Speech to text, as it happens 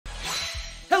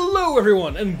Hello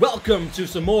everyone, and welcome to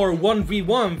some more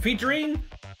 1v1 featuring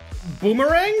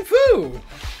Boomerang Fu!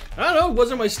 I don't know, it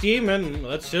wasn't my Steam, and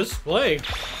let's just play.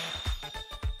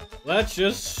 Let's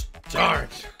just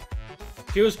start.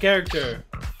 Choose character.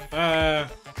 I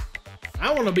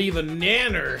want to be the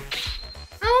nanner.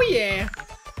 Oh yeah!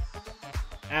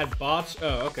 Add bots?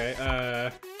 Oh, okay,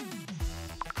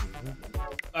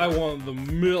 I want the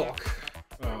milk.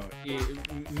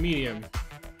 Medium.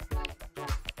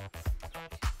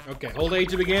 Okay, hold A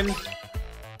to begin.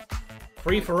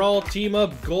 Free for all, team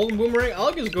up, golden boomerang.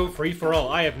 I'll just go free for all.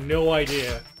 I have no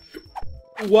idea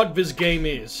what this game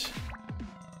is.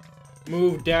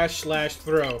 Move, dash, slash,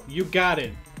 throw. You got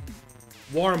it.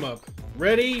 Warm up.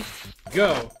 Ready?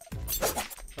 Go.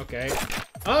 Okay.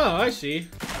 Oh, I see.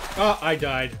 Oh, I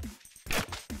died.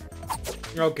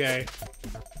 Okay.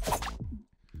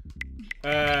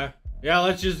 Yeah,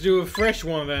 let's just do a fresh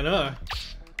one then, huh?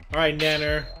 Alright,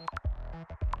 nanner.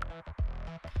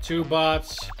 2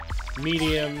 bots,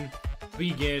 medium,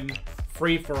 vegan,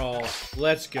 free for all.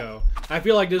 Let's go. I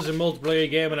feel like this is a multiplayer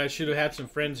game and I should have had some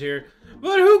friends here,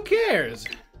 but who cares?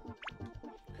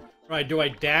 Alright, do I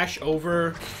dash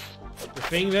over the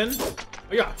thing then? Oh,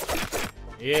 yeah.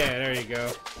 Yeah, there you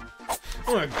go.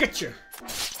 I'm gonna get you.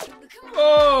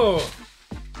 Oh!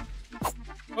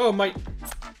 Oh, my...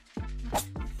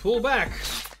 Pull back.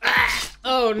 Ah!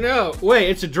 Oh, no. Wait,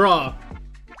 it's a draw.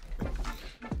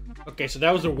 Okay, so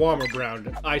that was a warm-up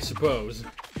round, I suppose.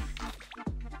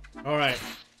 Alright.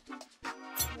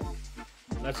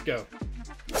 Let's go.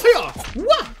 Oh!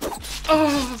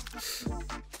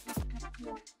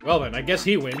 Well then, I guess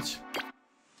he wins.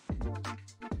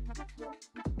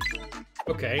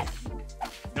 Okay.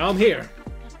 Now I'm here.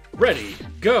 Ready.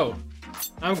 Go.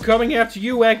 I'm coming after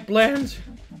you, eggplant.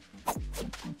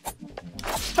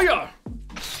 Hiya!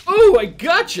 Oh, I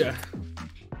gotcha!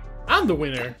 I'm the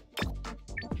winner.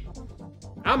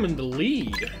 I'm in the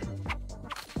lead.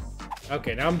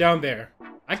 Okay, now I'm down there.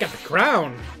 I got the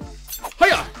crown.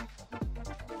 Hiya!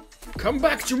 Come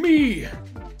back to me.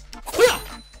 Hiya!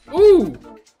 Ooh!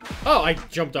 Oh, I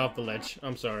jumped off the ledge.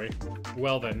 I'm sorry.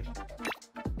 Well then.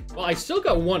 Well, I still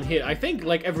got 1 hit. I think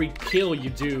like every kill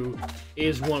you do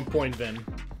is 1 point then.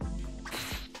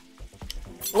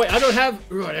 Wait, I don't have...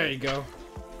 Oh, there you go.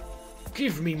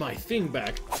 Give me my thing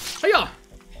back. Hiya!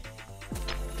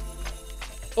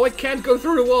 Oh, I can't go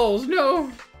through the walls, no!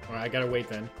 Alright, I gotta wait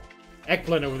then.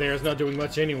 Eggplant over there is not doing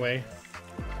much anyway.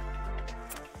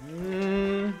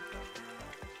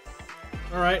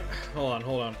 Alright, hold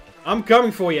on. I'm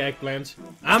coming for you, Eggplant.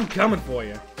 I'm coming for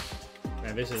you.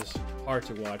 Man, this is hard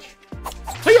to watch.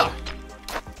 Hiya!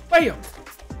 Bam!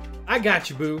 I got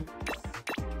you, boo.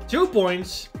 2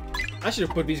 points. I should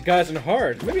have put these guys in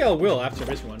hard. Maybe I will after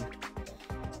this one.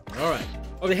 Alright.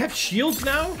 Oh, they have shields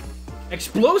now?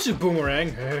 Explosive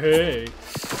boomerang. Hey.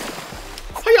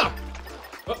 Hiya!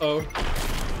 Uh-oh.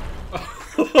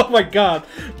 Oh my god.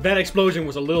 That explosion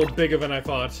was a little bigger than I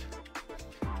thought.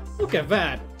 Look at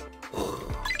that.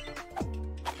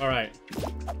 Alright.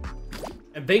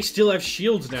 And they still have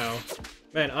shields now.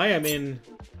 Man, I am in...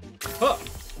 Oh,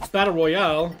 Battle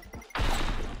Royale.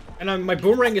 And my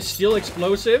boomerang is still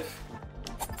explosive.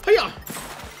 Hiya!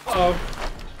 Uh-oh.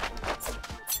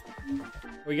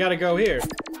 We gotta go here.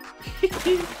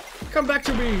 Come back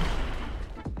to me!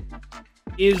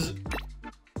 Is,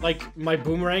 like, my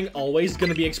boomerang always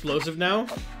gonna be explosive now?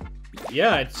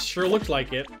 Yeah, it sure looks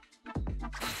like it.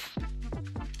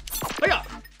 Hiya!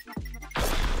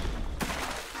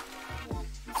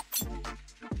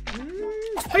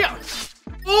 Hiya!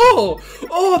 Oh!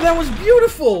 Oh, that was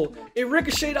beautiful! It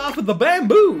ricocheted off of the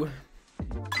bamboo!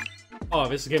 Oh,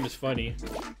 this game is funny.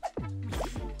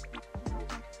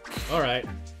 Alright.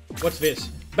 What's this?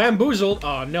 Bamboozled?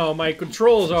 Oh no, my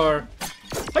controls are...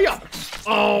 Hiya!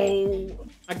 Oh!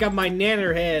 I got my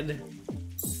nanner head.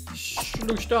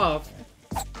 Shlooshed off.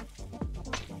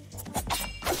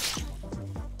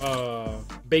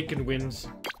 Bacon wins.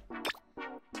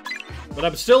 But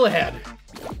I'm still ahead.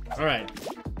 Alright.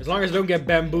 As long as I don't get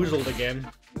bamboozled again.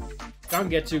 Don't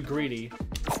get too greedy.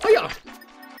 Hiya!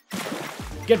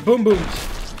 Get boom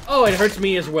booms. Oh, it hurts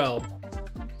me as well.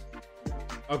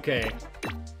 Okay.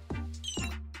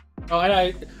 Oh,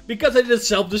 and because I did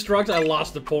self-destruct, I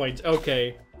lost the point.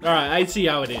 Okay. Alright, I see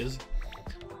how it is.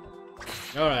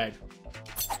 Alright.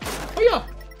 Oh, yeah!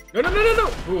 No, no, no, no, no!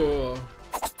 Whoa.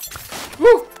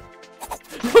 Woo!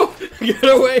 No! Get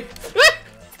away!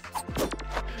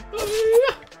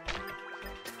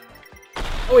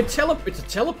 Oh, it's a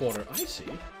teleporter. I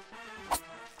see.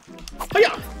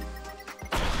 Hiya!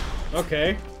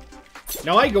 Okay.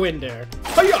 Now I go in there.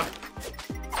 Hiya!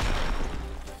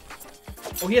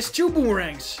 Oh, he has 2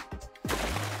 boomerangs.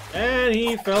 And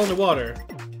he fell in the water.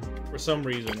 For some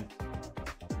reason.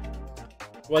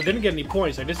 Well, I didn't get any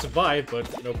points. I did survive,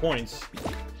 but no points.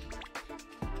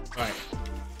 Alright.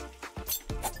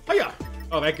 Hiya!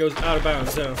 Oh, that goes out of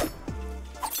bounds, so.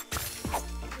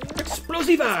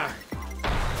 Explosiva!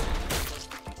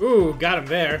 Ooh, got him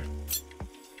there.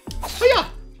 Hiya!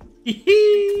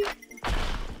 Hee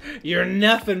You're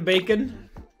nothing, bacon.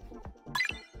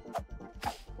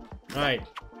 Alright.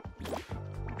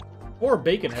 Poor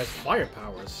bacon has fire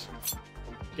powers.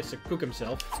 Gets to cook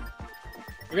himself.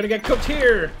 We're gonna get cooked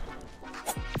here!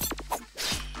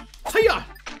 Hiya!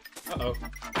 Uh-oh.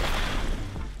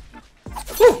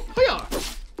 Woo! Hiya!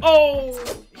 Oh!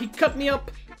 He cut me up!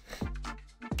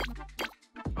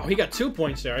 Oh, he got 2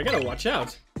 points there. I gotta watch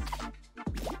out.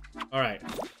 Alright.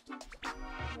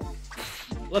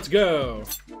 Let's go.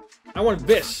 I want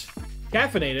this.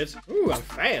 Caffeinated. Ooh, I'm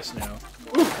fast now.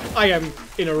 Ooh, I am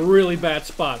in a really bad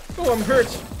spot. Oh, I'm hurt.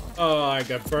 Oh, I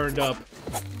got burned up.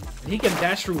 He can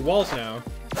dash through walls now.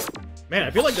 Man,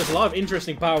 I feel like there's a lot of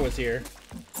interesting powers here.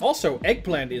 Also,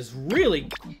 Eggplant is really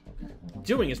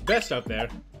doing his best out there.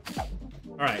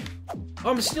 Alright.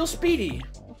 Oh, I'm still speedy.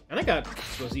 And I got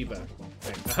Explosiva.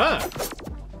 Okay. Aha!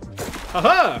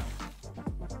 Haha!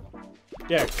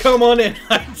 Yeah, come on in.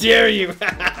 I dare you.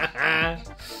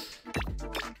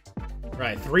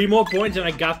 Right, 3 more points and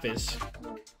I got this.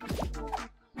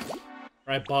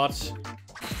 Right, bots.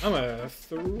 I'm gonna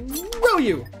throw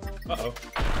you. Uh-oh.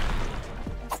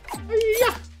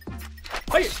 Yeah.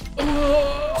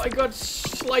 Oh, I got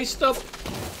sliced up.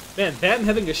 Man, them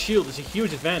having a shield is a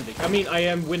huge advantage. I mean, I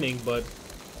am winning, but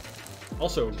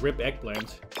also rip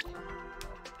Eggplant.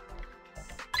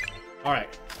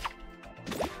 Alright.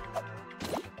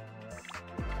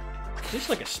 Is this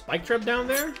like a spike trap down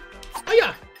there? Oh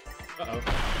yeah! Uh-oh.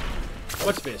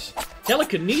 What's this?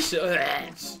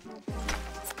 Telekinesis.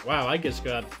 Wow, I just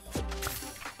got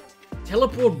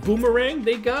teleport boomerang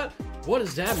they got? What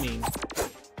does that mean?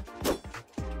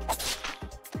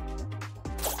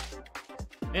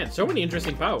 Man, so many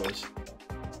interesting powers.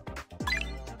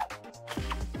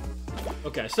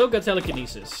 Okay, I still got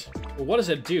telekinesis. Well, what does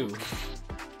it do?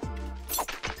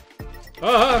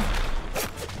 Ah!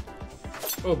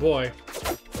 Oh boy.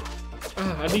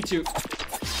 I need to...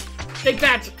 Take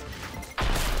that!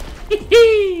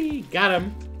 Hee-hee! Got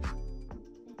him.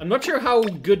 I'm not sure how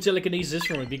good telekinesis is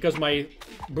for me because my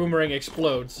boomerang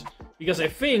explodes. Because I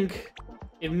think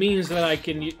it means that I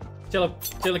can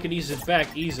telekinesis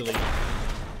back easily.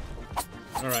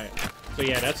 Alright. So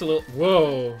yeah, that's a little...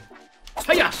 Whoa!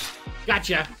 Hiya!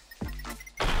 Gotcha!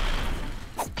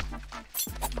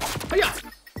 Hiya!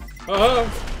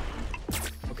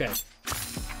 Okay.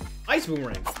 Ice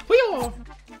boomerang. Hiya!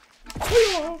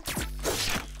 Hiya!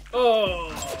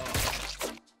 Oh!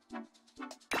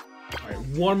 Alright,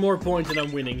 1 more point and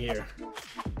I'm winning here.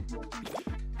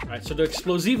 Alright, so the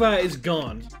Explosiva is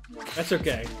gone. That's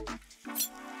okay.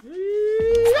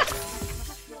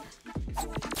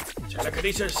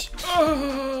 Telekinesis!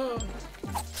 Oh!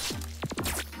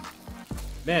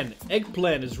 Man,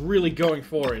 Eggplant is really going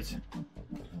for it.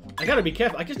 I gotta be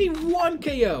careful. I just need 1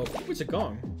 KO. Where's it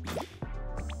gone?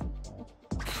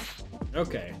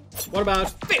 Okay. What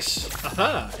about this?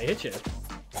 Aha! I hit you.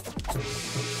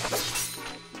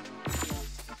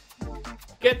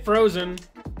 Get frozen.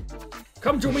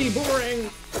 Come to me, Boomerang!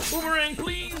 Boomerang,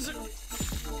 please!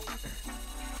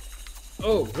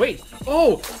 Oh, wait.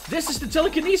 Oh, this is the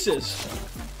telekinesis.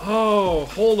 Oh,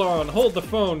 hold on. Hold the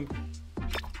phone.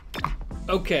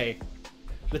 Okay.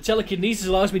 The telekinesis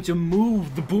allows me to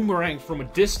move the boomerang from a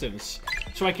distance.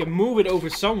 So I can move it over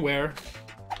somewhere.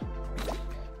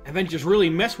 And then just really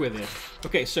mess with it.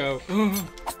 Okay, so...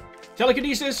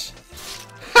 telekinesis!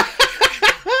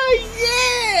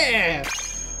 Yeah!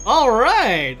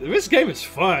 Alright! This game is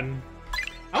fun.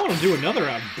 I want to do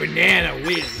another Banana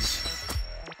Whiz.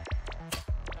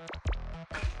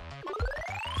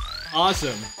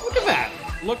 Awesome. Look at that.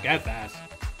 Look at that.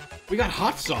 We got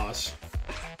hot sauce.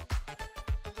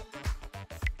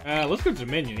 Let's go to the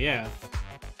menu, yeah.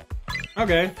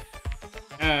 Okay.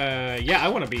 Yeah, I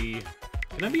want to be...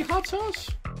 Can I be hot sauce?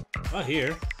 Not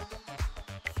here.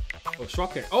 Oh,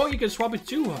 swap it. Oh, you can swap it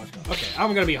to hot sauce. Okay,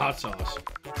 I'm gonna be hot sauce.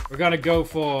 We're gonna go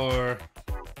for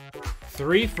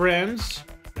 3 friends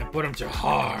and put them to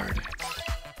hard.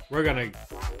 We're gonna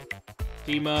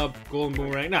team up, golden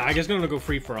boomerang. Nah, I guess I'm gonna go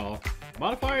free for all.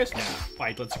 Modifiers? Nah,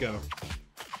 fight, let's go.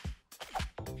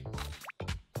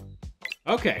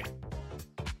 Okay.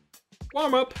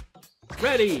 Warm up.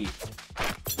 Ready.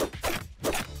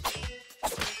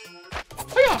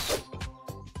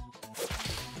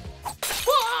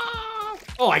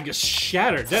 Oh, I just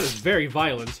shattered. That is very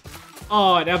violent.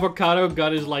 Oh, an avocado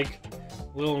got his, like,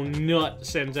 little nut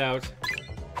sent out.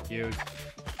 Cute.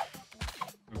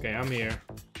 Okay, I'm here.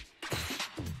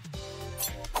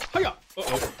 Hiya!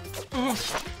 Uh-oh. Oh.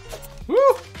 Woo!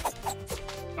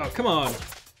 Oh, come on.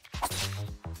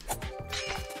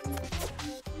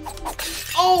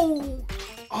 Oh!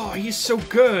 Oh, he's so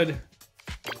good.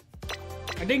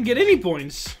 I didn't get any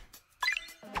points.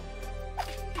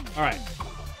 Alright.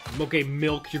 Okay,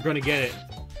 Milk, you're gonna get it.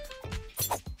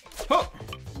 Oh!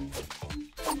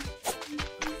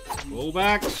 Pull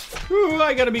back. Ooh,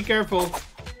 I gotta be careful.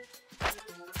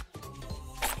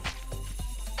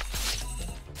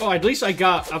 Oh, at least I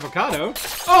got avocado.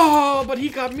 Oh, but he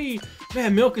got me.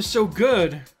 Man, Milk is so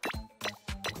good.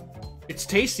 It's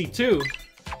tasty, too.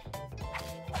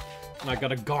 And I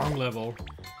got a gong level.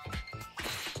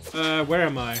 Where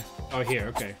am I? Oh, here,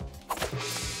 okay.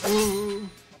 Ooh.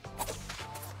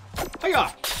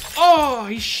 Hiya! Oh,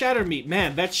 he shattered me.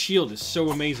 Man, that shield is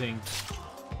so amazing.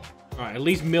 Alright, at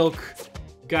least Milk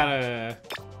got a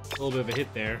little bit of a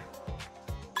hit there.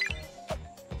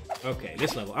 Okay,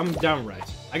 this level. I'm down right.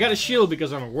 I got a shield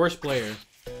because I'm a worse player.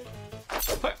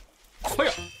 Hiya!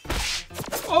 Hiya!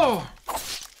 Oh!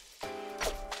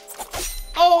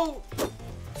 Oh!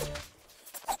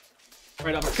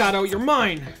 Right, avocado, you're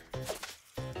mine!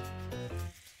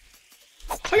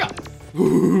 Hiya!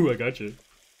 Ooh, I got you.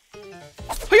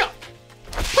 Hiya!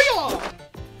 Hiya!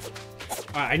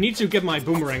 Alright, I need to get my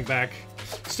boomerang back.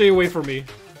 Stay away from me.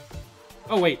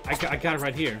 Oh, wait, I got it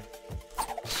right here.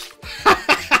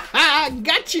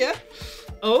 Gotcha!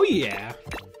 Oh, yeah.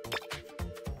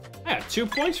 I got 2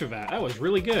 points for that. That was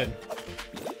really good.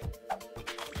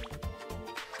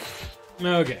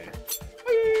 Okay.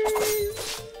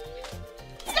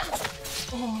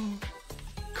 Oh.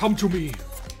 Come to me.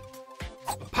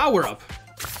 A power-up.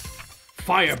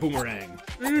 Fire boomerang.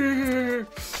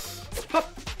 Hup.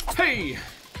 Hey.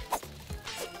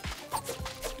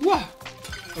 Wah.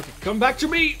 Okay, come back to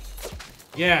me.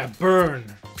 Yeah,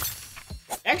 burn.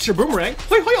 Extra boomerang.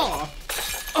 Hoy hoya.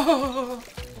 Oh,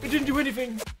 it didn't do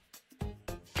anything.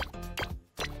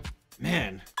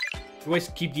 Man, do I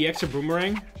keep the extra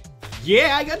boomerang?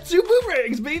 Yeah, I got 2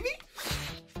 boomerangs, baby.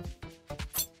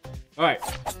 All right,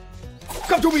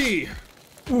 come to me.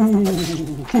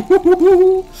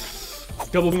 Ooh.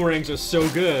 Double boomerangs are so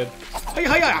good.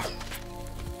 Hiya, hiya.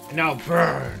 And now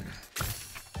burn.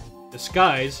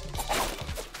 Disguise.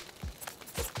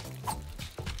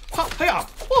 Ha, hiya.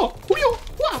 Oh, wheel.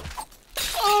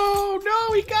 Oh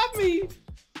no, he got me.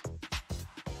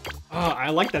 I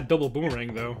like that double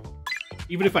boomerang though.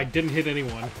 Even if I didn't hit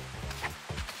anyone.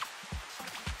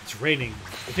 It's raining.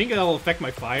 You think that'll affect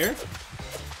my fire?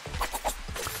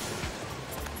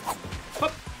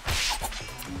 Hup.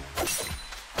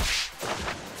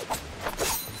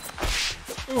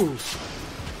 Ooh.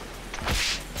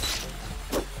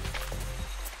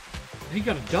 He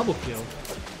got a double kill.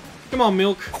 Come on,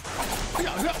 Milk.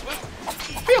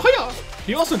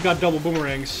 He also got double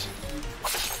boomerangs.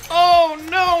 Oh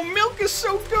no, Milk is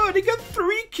so good. He got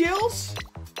 3 kills.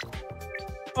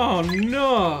 Oh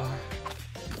no.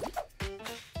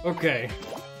 Okay,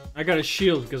 I got a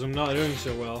shield because I'm not doing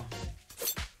so well.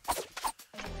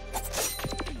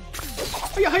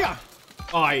 Hiya, hiya.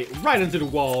 Oh, right into the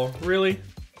wall. Really?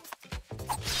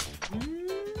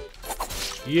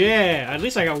 Yeah, at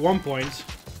least I got 1 point.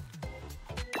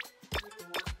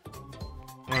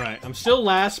 Alright, I'm still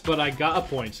last, but I got a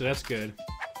point, so that's good.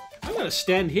 I'm gonna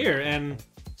stand here and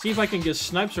see if I can just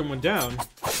snipe someone down.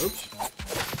 Oops.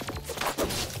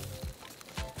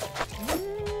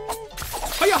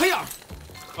 Hiya, hiya!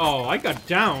 Oh, I got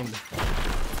downed.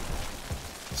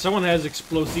 Someone has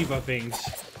explosiva things.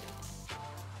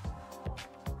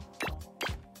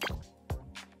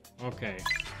 Okay.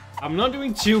 I'm not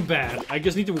doing too bad. I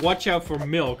just need to watch out for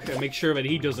Milk and make sure that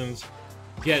he doesn't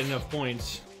get enough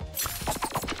points.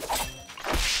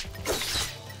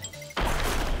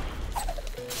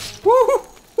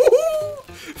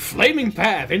 Flaming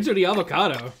path into the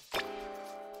avocado.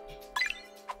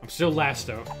 I'm still last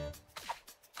though.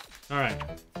 Alright.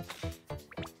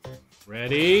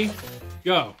 Ready?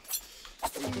 Go.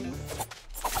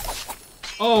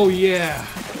 Oh yeah.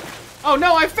 Oh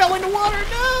no, I fell in the water,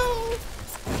 no!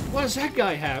 What does that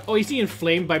guy have? Oh, is he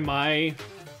inflamed by my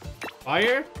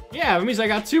fire? Yeah, that means I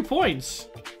got 2 points.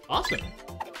 Awesome.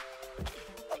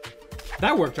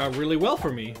 That worked out really well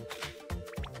for me.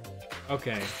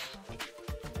 Okay.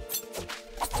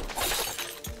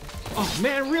 Oh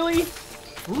man, really?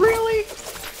 Really?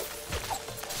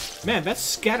 Man, that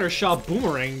scatter shot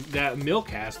boomerang that Milk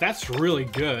has, that's really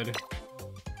good.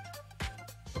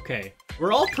 Okay,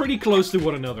 we're all pretty close to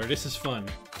one another. This is fun.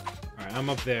 Alright, I'm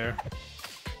up there.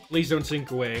 Please don't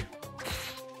sink away.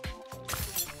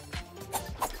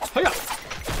 Hiya!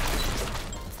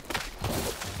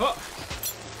 Oh.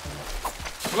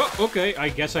 Oh, okay, I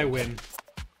guess I win.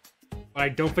 I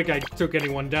don't think I took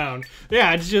anyone down.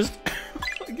 Yeah, it's just...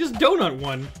 just donut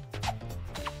one.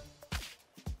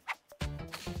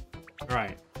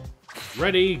 Alright.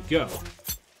 Ready, go.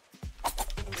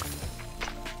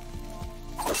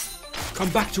 Come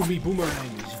back to me,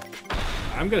 boomerangs.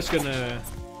 I'm just gonna...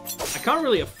 I can't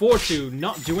really afford to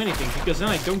not do anything, because then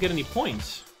I don't get any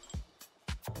points.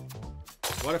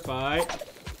 What if I...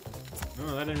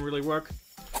 Oh, that didn't really work.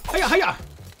 Hiya, hiya!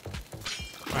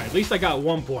 Alright, at least I got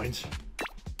 1 point.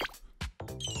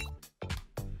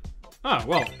 Ah,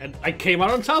 well, and I came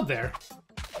out on top there.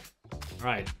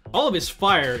 Alright, all of his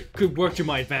fire could work to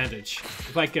my advantage.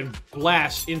 If I can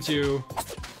blast into...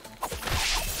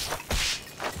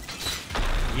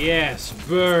 Yes,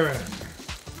 burn!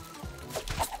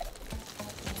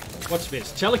 What's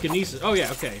this? Telekinesis. Oh, yeah,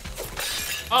 okay.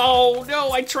 Oh,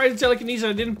 no, I tried telekinesis.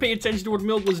 I didn't pay attention to what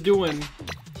Milk was doing.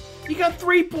 He got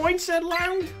 3 points that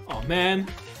round? Oh, man.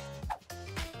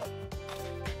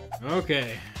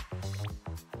 Okay.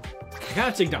 I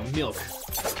gotta take down Milk.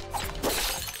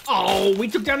 Oh, we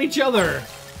took down each other.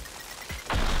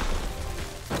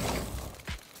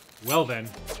 Well, then.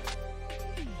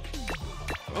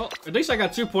 Well, at least I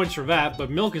got 2 points for that, but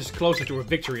Milk is closer to a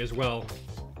victory as well.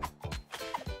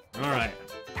 Alright.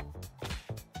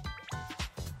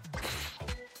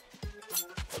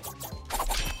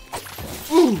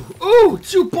 Ooh! Ooh!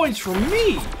 2 points for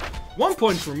me! 1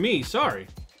 point for me, sorry.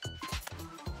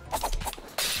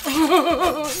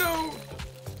 Oh, no!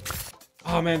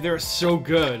 Oh man, they're so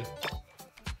good.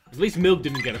 At least Milk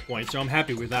didn't get a point, so I'm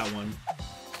happy with that one.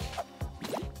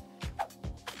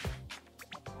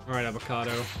 Alright,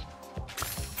 Avocado.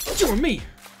 Join me!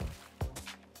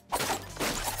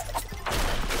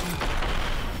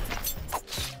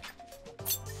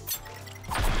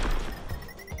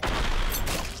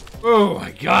 Oh, I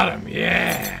got him,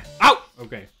 yeah! Ow!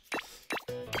 Okay.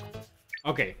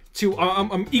 Okay,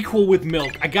 I'm equal with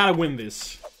Milk. I gotta win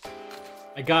this.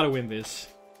 I gotta win this.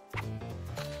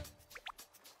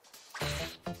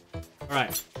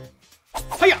 Alright.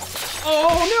 Hiya!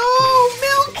 Oh no!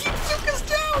 Milk! He took us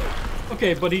down!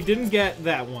 Okay, but he didn't get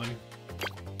that one.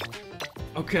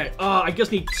 Okay, I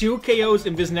just need 2 KOs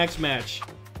in this next match.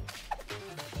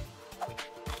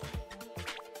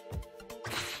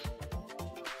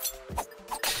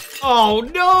 Oh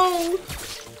no!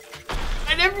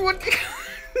 And everyone...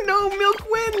 No, Milk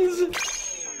wins!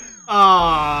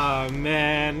 Ah,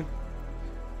 man.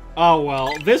 Oh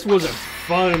well, this was a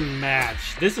fun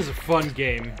match. This is a fun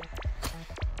game.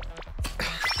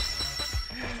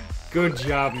 Good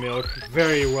job, Milk.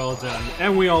 Very well done.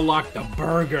 And we unlocked the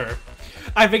burger.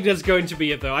 I think that's going to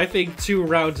be it, though. I think 2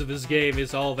 rounds of this game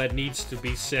is all that needs to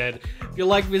be said. If you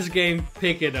like this game,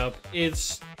 pick it up.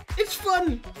 It's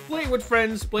fun. Play it with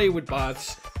friends, play it with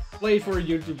bots, play it for a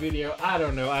YouTube video. I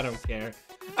don't know, I don't care.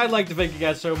 I'd like to thank you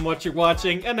guys so much for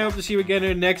watching, and I hope to see you again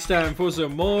here next time for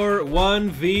some more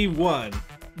 1v1.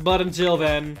 But until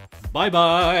then,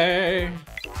 bye-bye!